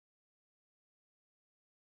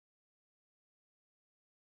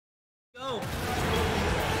Go.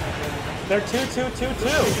 They're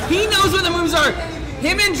 2-2-2-2. He knows what the moves are.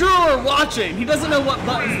 Him and Drew are watching. He doesn't know what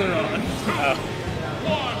buttons they're on.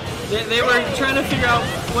 They were trying to figure out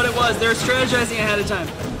what it was. They were strategizing ahead of time.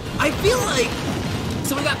 I feel like,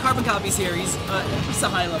 so we got CarbonCopies here. He's a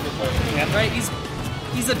high level player, yeah. Right? He's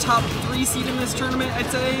a top 3 seed in this tournament, I'd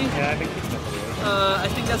say. Yeah, I think he's I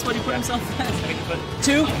think that's what he put himself as.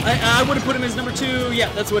 2? I would have put him as number 2.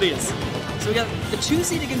 Yeah, that's what he is. So we got the 2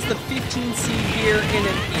 seed against the 15 seed here in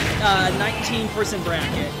a 19-person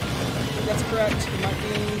bracket. That's correct. It might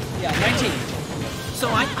be, yeah, 19. So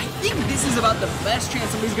I think this is about the best chance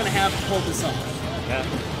somebody's going to have to pull this off.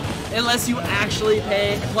 Yeah. Unless you actually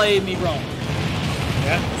play me wrong.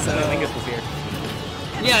 Yeah, so Lingus was here.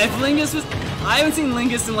 Yeah, if Lingus was... I haven't seen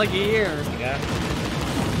Lingus in like a year. Yeah.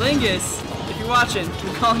 Lingus, if you're watching,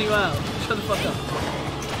 I'm calling you out. Shut the fuck up.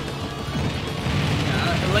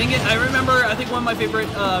 Lingus, I remember, I think one of my favorite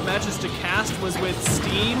matches to cast was with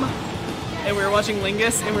Steam. And we were watching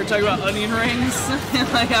Lingus, and we were talking about onion rings, and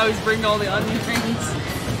like how he's bringing all the onion rings.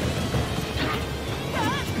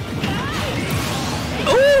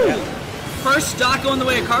 Ooh! First stock going the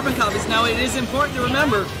way of CarbonCopies. Now it is important to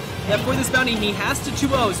remember that for this bounty he has to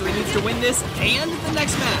 2-0, so he needs to win this and the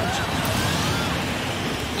next match.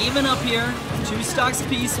 Even up here, 2 stocks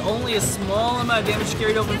apiece, only a small amount of damage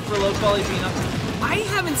carried over for LowQualityPeanut. I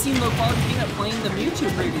haven't seen LowQualityPeanut playing the Mewtwo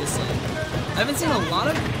previously. I haven't seen a lot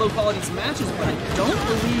of LowQuality's matches, but I don't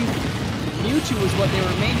believe Mewtwo was what they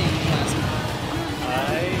were maining last night.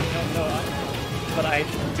 I don't know, but I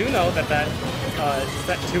do know that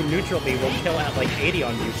set 2 neutral B will kill at like 80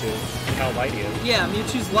 on Mewtwo, how light he is. Yeah,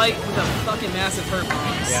 Mewtwo's light with a fucking massive hurt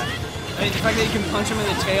box. Yeah. I mean, the fact that you can punch him in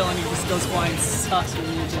the tail and he just goes flying sucks with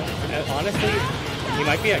Mewtwo. And honestly, he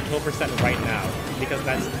might be at kill percent right now, because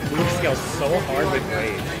that move scales so hard with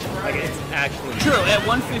rage. Like, it's actually... True, at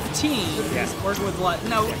 115, yeah. He's working with a lot.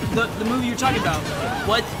 Now, the move you're talking about,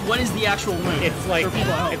 what is the actual move? It's like,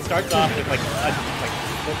 it starts off with like a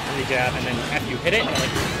jab, and then after you hit it, it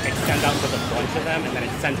like extends out with a bunch of them, and then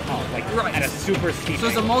it sends off, like, right. At a super steep So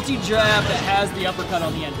it's a multi-jab that has the uppercut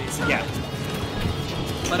on the end, basically. Yeah.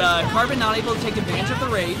 But Carbon not able to take advantage of the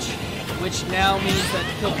rage, which now means that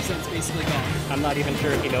kill percent's basically gone. I'm not even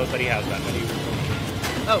sure if he knows that he has that many.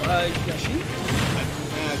 Oh, Yoshi?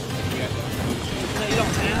 No, you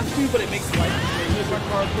don't have to, but it makes life easier.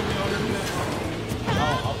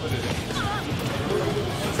 I'll put it in.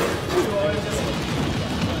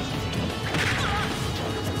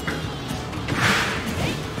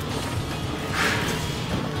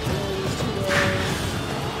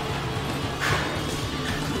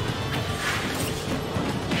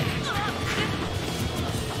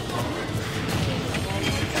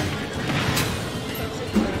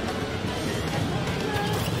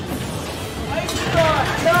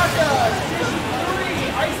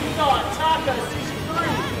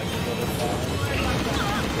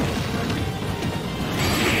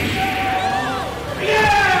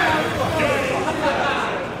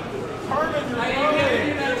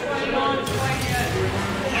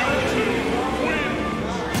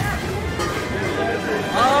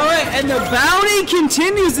 And the bounty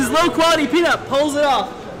continues as LowQualityPeanut pulls it off.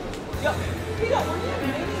 Yo, Peanut, were you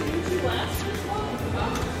making YouTube last?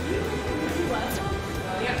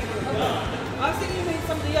 I was thinking you made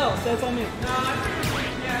somebody else. That's on me. No, I'm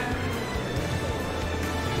yeah.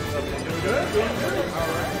 Doing good? Doing good. All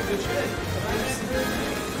right. Good shit.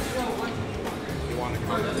 You want to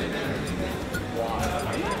come?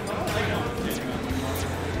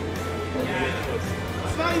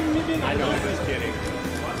 It's not even me being. I know, I'm just kidding.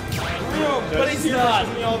 Real, but he's not.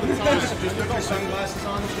 Me all the time. Just put your sunglasses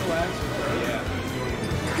on and show ads. Yeah.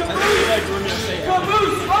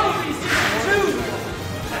 Caboose!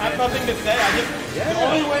 I have nothing to say. The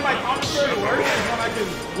only way my commentary works is when I can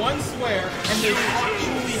one swear and there's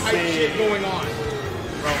actually hype shit going on.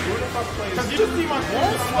 Bro, who the fuck plays? Because you just see my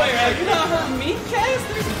one swear. Have you not heard me cast?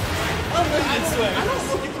 I don't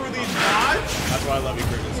look through these VODs. That's why I love you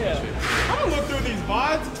for this shit. I don't look through these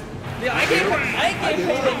VODs. Yeah, I get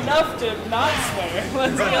paid enough to not swear.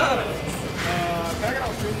 Let's be honest. Can I get on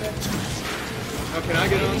stream then? Oh, can I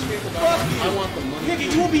get on stream? I want the money. Nigga,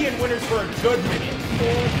 you will be in winners for a good minute. 4,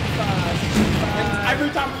 5. And every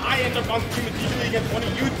time I end up on stream, it's usually against one of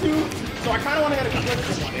you two. So I kind of want to get a clip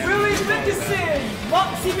for one. Really Dickinson!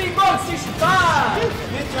 CB Bucks, Station 5!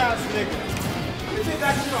 Bitch ass nigga. Let me say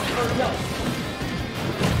that shit on first.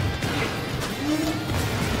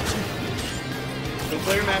 Go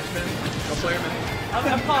play your match, man. Go play your match.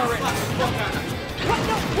 I'm calling right now. What?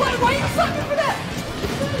 No, what? Why are you sucking for that?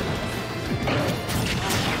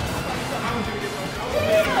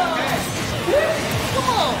 Yeah. Come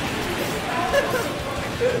on.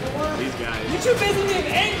 too busy being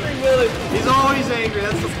angry, Willie. He's always angry,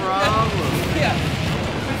 that's the problem. Yeah.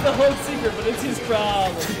 It's the whole secret, but it's his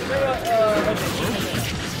problem.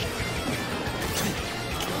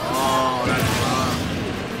 Oh, that's wrong.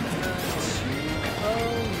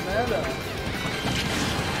 Oh, meta.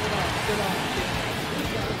 Get on.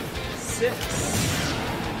 6.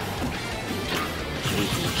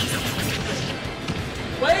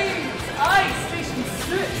 Waves! Ice! Station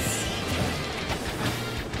 6!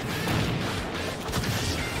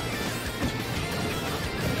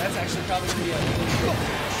 That's actually probably going to be a really good finish.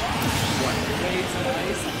 What? Waves and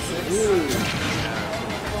ice and 6. Ooh.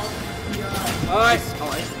 Alright. Oh,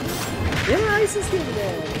 ice. Yeah, ice is good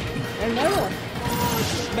today. And meta.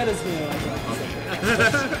 Meta's new, I thought.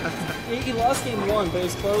 He lost game 1, but it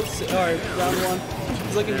was close. Or round 1.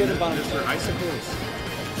 He's looking good at bottom. Icicles.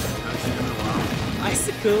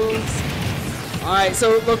 Icicles. Alright,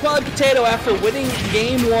 so LowQualityPeanut Potato, after winning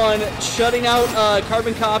game 1, shutting out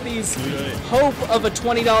CarbonCopies' hope of a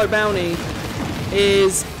 $20 bounty,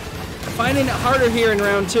 is finding it harder here in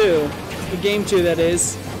round 2. Game 2, that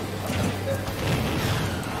is.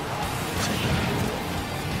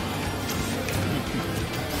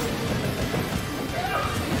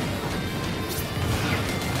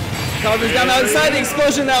 Carbon's down outside the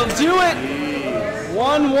explosion, that'll do it!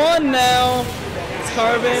 1-1 now.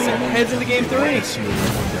 Carbon heads into game 3.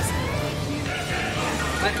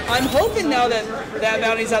 I'm hoping now that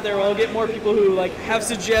bounty's out there, we'll get more people who like have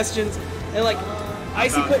suggestions. And like,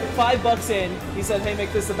 Icy put $5 in. He said, "Hey,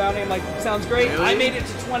 make this a bounty." I'm like, "Sounds great." Really? I made it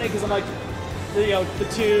to 20 because I'm like, you know, the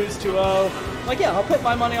 2s, 2-0. I'm like, yeah, I'll put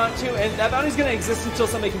my money on it too. And that bounty's gonna exist until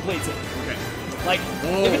somebody completes it. Okay. Like,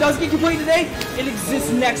 if it doesn't get completed today, it exists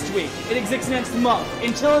next week. It exists next month.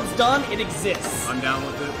 Until it's done, it exists. I'm down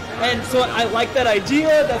with it. And so I like that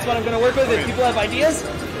idea. That's what I'm going to work with. If people have ideas,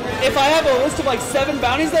 if I have a list of like 7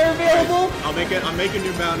 bounties that are available, I'll make a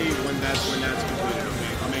new bounty when that's completed. Okay,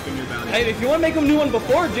 I'll make a new bounty. Hey, if you want to make a new one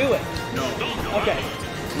before, do it. No. Okay.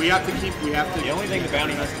 We have to. The only thing the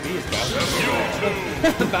bounty has to be is Bowser.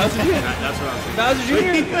 Bowser Jr. That's what I was thinking. Bowser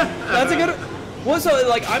Jr. That's a good. Well, so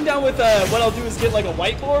like I'm down with what I'll do is get like a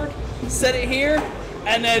whiteboard, set it here,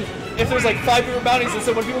 and then if there's like 5 different bounties, and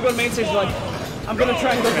so when people go to main stage, they're like, I'm gonna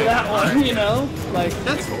try and go for that one, you know? Like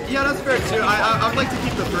that's fair too. I'd like to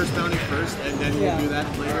keep the first bounty first, and then we'll do that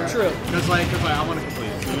later. True. Because I want to complete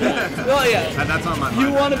it. Well, yeah. That's on my mind.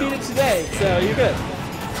 You want to beat it today, so you're good.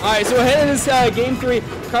 All right, so we're heading to this game 3.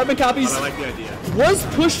 CarbonCopies I like the idea. Was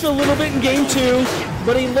pushed a little bit in game 2,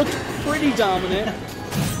 but he looked pretty dominant.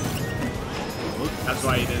 That's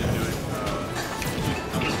why he didn't do it.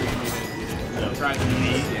 Tried to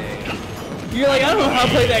beat. You're like, I don't know how to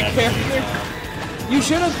play that character. You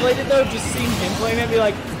should have played it though, just seen him playing it and be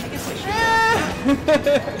like,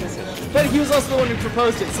 But he was also the one who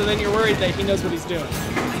proposed it, so then you're worried that he knows what he's doing. I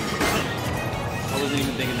wasn't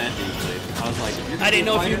even thinking that dude played. I was like, I didn't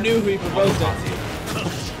know if you knew who he proposed it.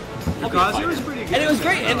 Kazuya was pretty good. And it was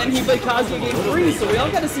great, and then he played Kazuya game 3, so we all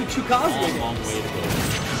got to see 2 Kazuya games.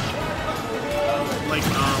 Like,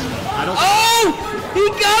 I don't. Oh! He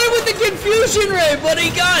got it with the confusion ray, but he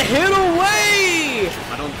got hit away!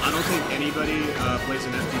 I don't think anybody plays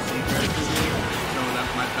an FTC character here, so that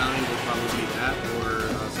my bounty will probably be that or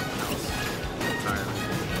something else entirely.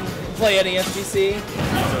 Play any FGC?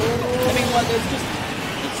 I mean, what? It's just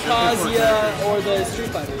Kazuya or the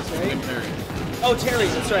Street Fighters, right? And Terry. Oh, Terry,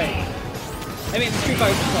 that's right. I mean, Street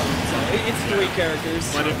Fighters is fun, so it's 3 characters.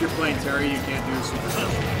 But if you're playing Terry, you can't do super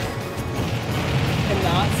special. And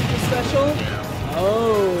not super special? Yeah.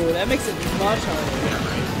 Oh, that makes it much harder. Yeah,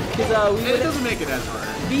 right. Because it doesn't make it as hard.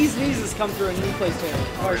 Bee's Knees has come through and he plays Terry.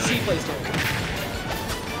 Or she plays Terry.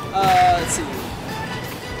 Let's see.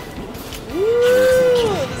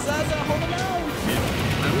 Woo! The Zaza holding out!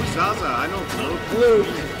 Who's Zaza? I know Luke. Luke.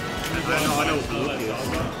 I know Luke is.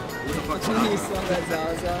 Who the fuck's You Zaza? saw that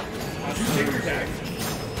Zaza?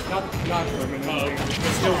 Not permanent. I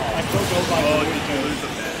still go by. Oh, did you lose the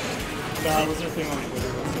bet? No, was there a thing on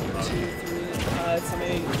Twitter? 2, 3, it's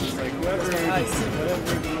amazing. It's like whoever the most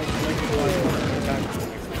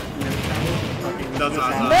That's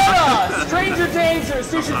Zaza. Meta! Stranger Danger,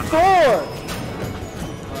 Station 4!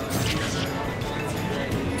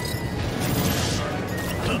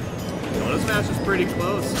 Well, this match is pretty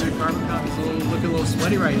close. CarbonCopies looking a little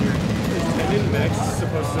sweaty right here. Is Mex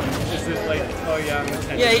supposed to? Is it like? Oh yeah, I'm a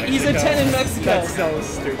 10. Yeah, he's a 10 in Mexico. That's so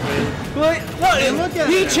stupid. But look at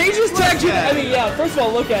he him. changed his tag to. I mean, yeah. First of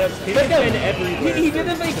all, look at him. He's been everywhere. He did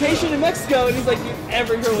a vacation in Mexico, and he's like,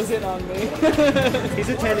 every girl was in on me. He's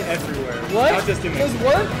a 10 everywhere. What? Not just in Does Mexico.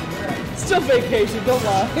 work? Still vacation. Don't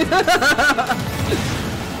lie.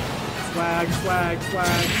 Swag, swag,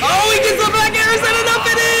 swag. Oh, he gets the back air. Is that enough?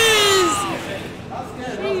 It is!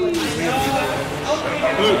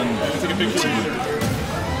 Luke, take a picture.